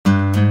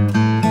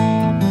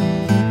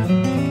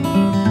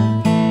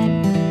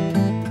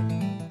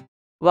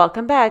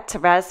Welcome back to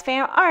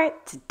RazFamArt.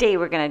 Today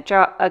we're going to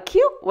draw a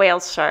cute whale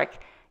shark.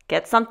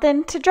 Get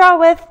something to draw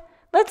with.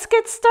 Let's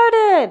get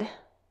started.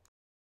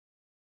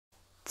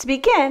 To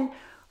begin,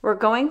 we're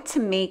going to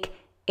make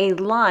a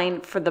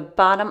line for the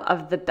bottom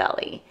of the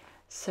belly.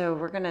 So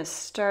we're going to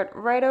start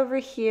right over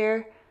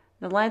here.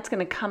 The line's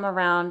going to come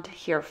around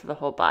here for the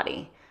whole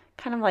body.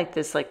 Kind of like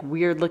this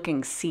weird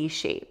looking C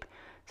shape.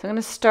 So I'm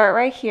going to start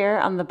right here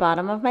on the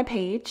bottom of my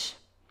page.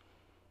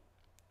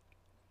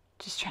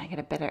 Just trying to get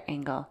a better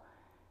angle.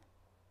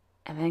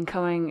 And then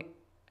going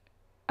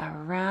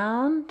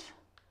around,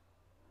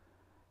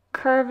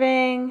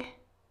 curving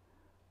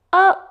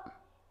up.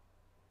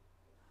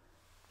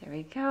 There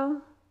we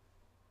go.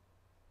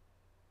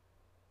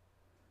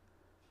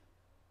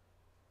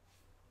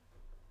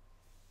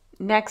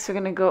 Next, we're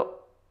going to go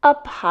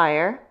up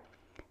higher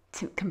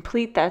to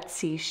complete that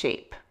C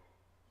shape.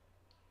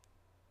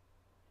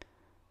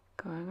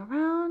 Going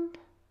around,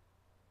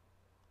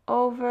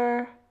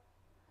 over,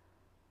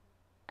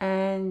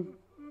 and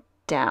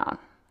down.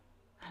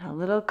 And a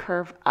little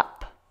curve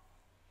up.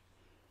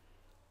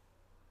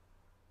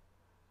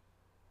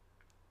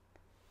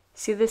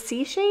 See the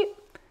C shape?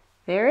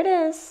 There it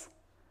is.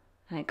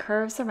 And it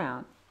curves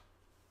around.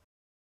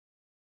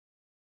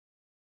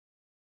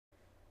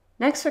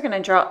 Next, we're going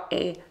to draw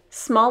a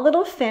small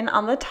little fin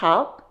on the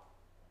top.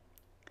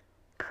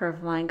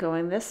 Curved line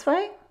going this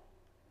way.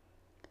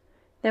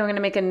 Then we're going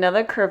to make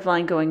another curved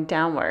line going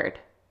downward.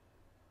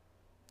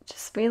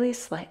 Just really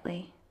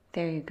slightly.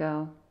 There you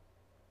go.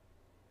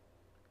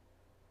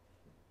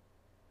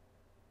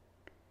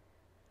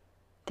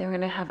 Then we're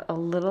going to have a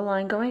little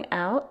line going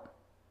out.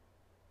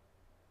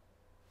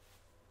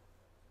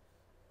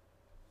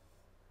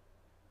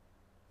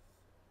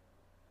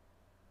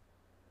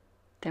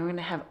 Then we're going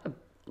to have a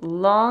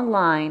long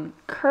line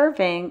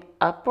curving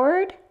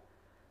upward.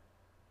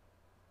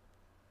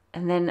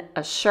 And then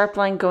a sharp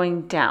line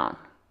going down.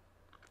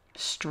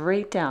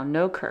 Straight down,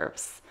 no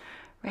curves.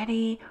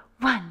 Ready?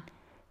 1,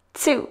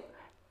 2,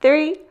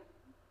 3.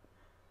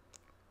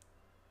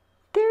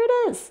 There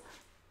it is.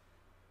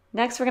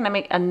 Next, we're going to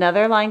make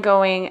another line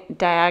going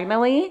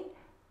diagonally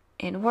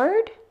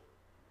inward.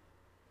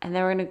 And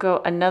then we're going to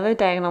go another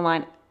diagonal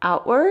line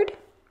outward.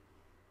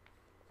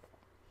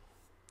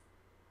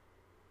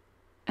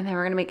 And then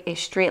we're going to make a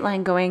straight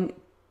line going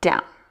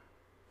down.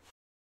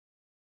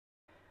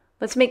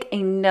 Let's make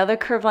another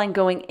curved line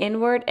going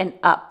inward and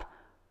up.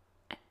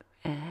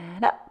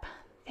 And up.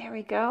 There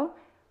we go.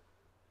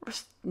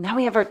 Now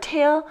we have our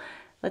tail.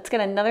 Let's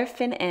get another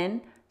fin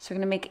in. So we're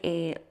going to make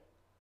a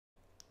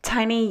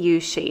tiny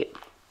U shape.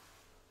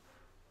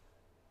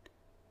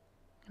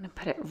 I'm going to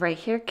put it right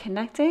here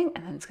connecting,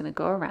 and then it's going to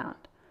go around.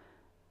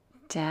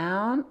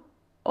 Down,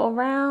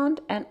 around,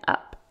 and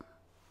up.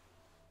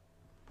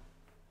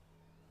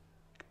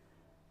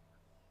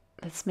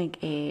 Let's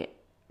make a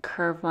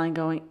curved line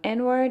going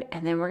inward,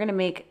 and then we're going to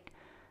make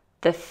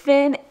the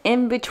fin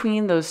in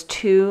between those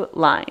two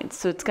lines.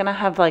 So it's going to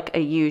have like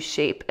a U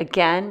shape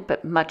again,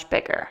 but much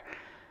bigger.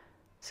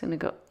 So I'm going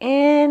to go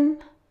in,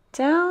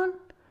 down.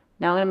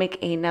 Now I'm going to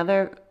make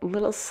another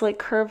little slight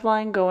curved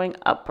line going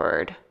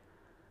upward.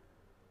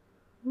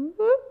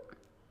 Whoop.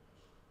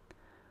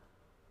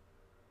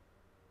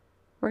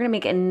 We're going to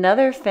make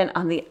another fin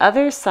on the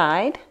other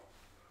side.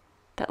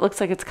 That looks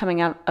like it's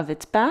coming out of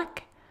its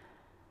back.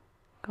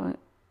 Going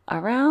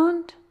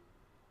around.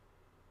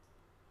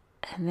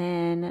 And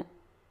then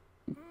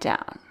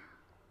down.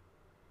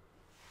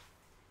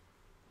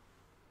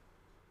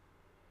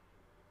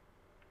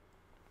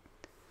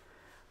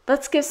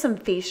 Let's give some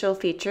facial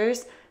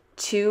features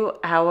to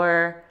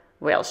our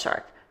whale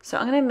shark. So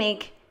I'm going to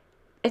make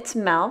its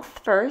mouth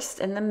first.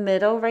 In the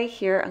middle right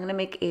here, I'm going to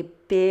make a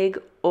big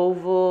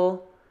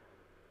oval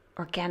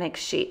organic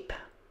shape.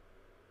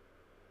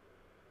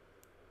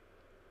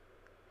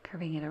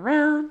 Curving it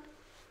around.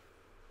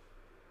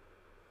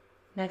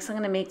 Next, I'm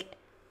going to make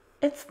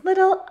its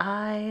little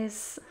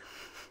eyes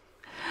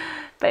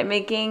by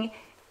making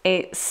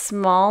a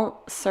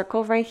small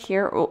circle right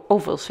here, or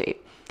oval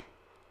shape.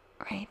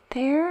 Right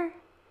there.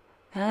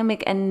 Now I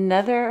make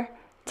another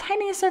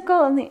tiny circle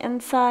on the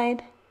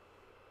inside.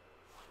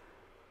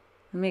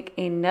 Make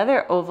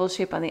another oval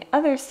shape on the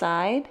other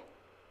side.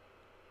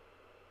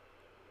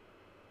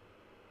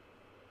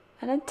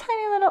 And a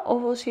tiny little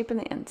oval shape on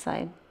the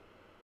inside.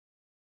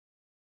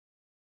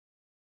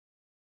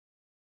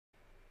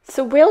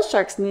 So whale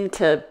sharks need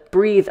to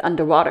breathe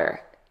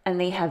underwater, and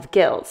they have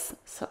gills.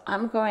 So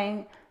I'm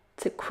going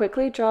to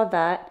quickly draw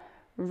that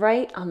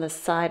right on the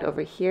side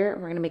over here.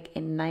 We're going to make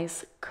a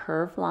nice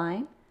curved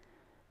line.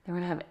 Then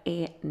we're going to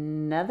have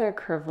another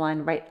curved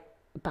line right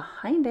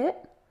behind it.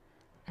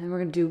 And we're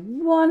going to do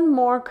one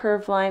more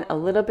curved line, a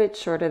little bit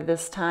shorter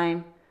this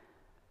time,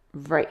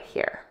 right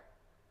here.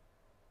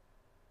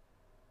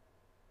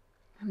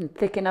 I'm going to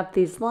thicken up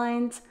these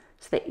lines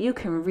so that you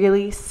can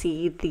really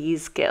see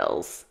these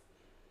gills.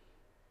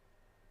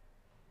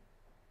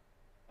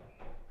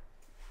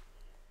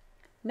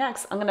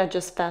 Next, I'm going to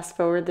just fast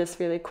forward this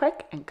really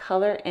quick and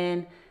color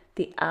in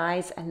the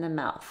eyes and the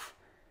mouth.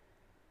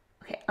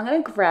 Okay, I'm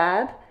going to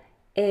grab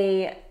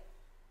a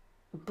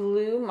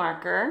blue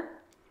marker.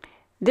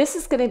 This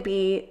is going to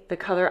be the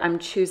color I'm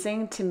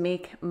choosing to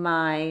make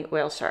my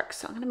whale shark.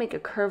 So I'm going to make a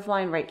curved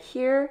line right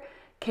here,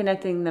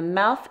 connecting the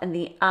mouth and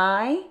the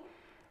eye.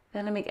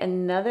 Then I make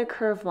another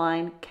curved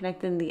line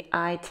connecting the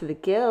eye to the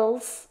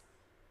gills.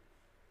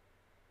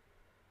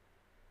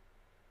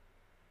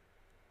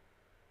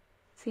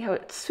 See how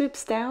it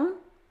swoops down?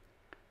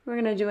 We're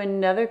going to do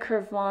another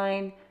curved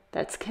line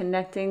that's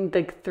connecting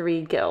the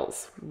 3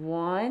 gills.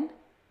 1,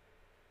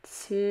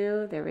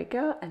 2, there we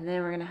go. And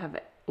then we're going to have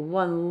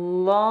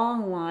one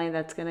long line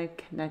that's going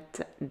to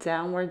connect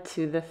downward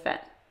to the fin.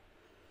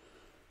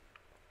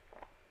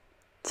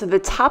 So the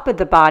top of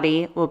the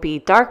body will be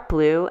dark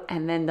blue,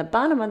 and then the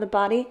bottom of the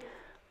body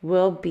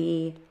will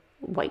be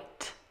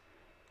white.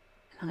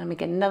 I'm going to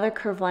make another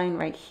curved line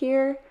right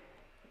here,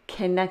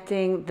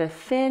 connecting the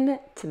fin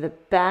to the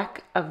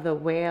back of the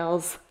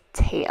whale's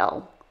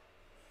tail.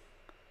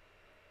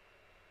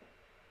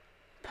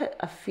 Put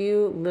a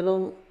few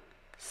little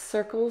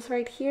circles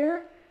right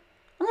here.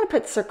 I'm going to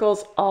put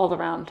circles all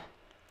around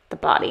the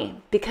body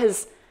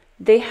because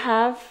they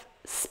have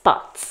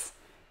spots.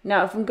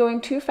 Now, if I'm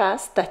going too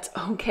fast, that's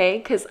okay,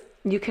 because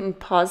you can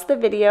pause the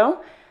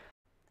video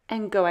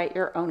and go at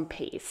your own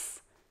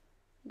pace.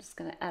 I'm just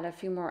going to add a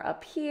few more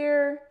up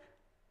here,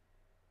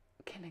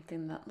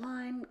 connecting that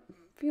line,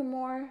 a few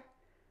more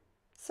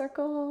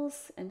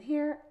circles in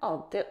here.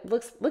 Oh,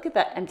 look at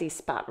that empty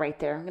spot right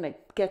there. I'm going to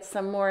get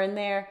some more in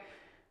there.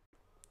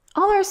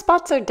 All our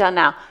spots are done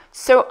now.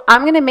 So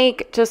I'm going to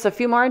make just a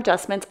few more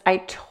adjustments. I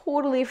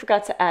totally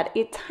forgot to add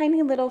a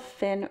tiny little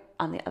fin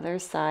on the other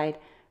side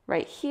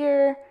right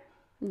here.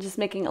 I'm just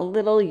making a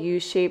little U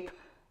shape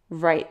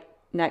right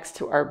next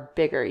to our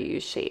bigger U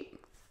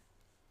shape.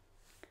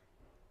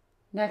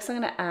 Next,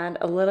 I'm going to add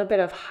a little bit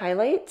of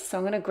highlight. So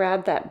I'm going to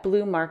grab that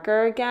blue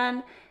marker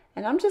again,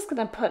 and I'm just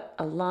going to put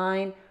a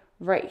line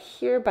right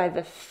here by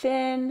the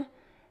fin.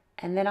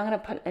 And then I'm going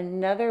to put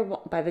another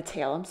one by the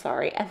tail, I'm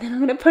sorry. And then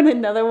I'm going to put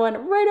another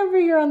one right over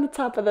here on the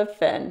top of the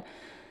fin.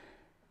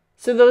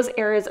 So those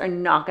areas are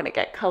not going to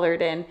get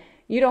colored in.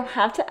 You don't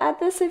have to add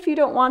this if you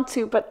don't want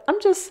to, but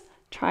I'm just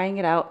trying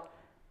it out.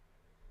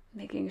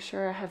 Making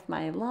sure I have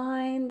my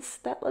lines.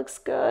 That looks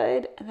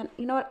good. And then,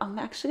 you know what? I'm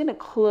actually going to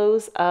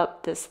close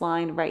up this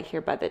line right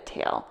here by the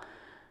tail.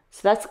 So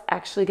that's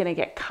actually going to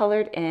get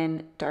colored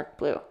in dark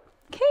blue.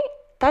 Okay.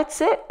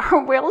 That's it.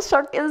 Our whale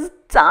shark is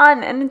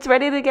done and it's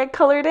ready to get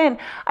colored in.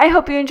 I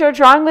hope you enjoyed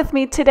drawing with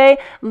me today.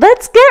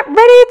 Let's get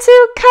ready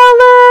to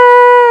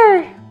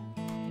color!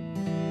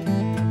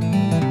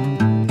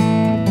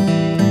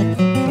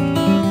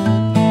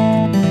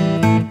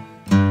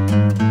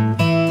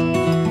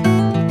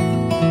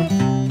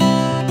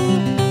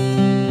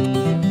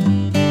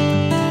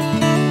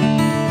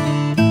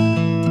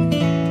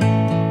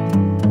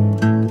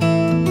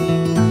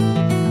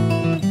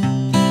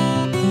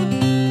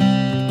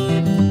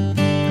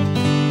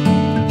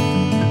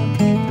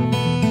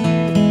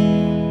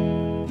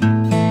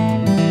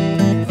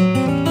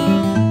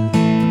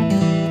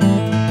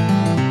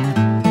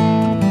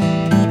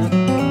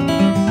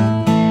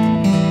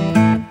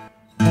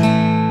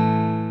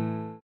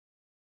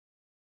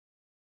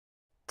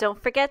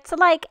 Don't forget to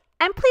like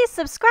and please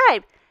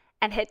subscribe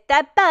and hit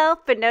that bell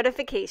for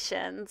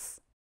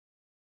notifications.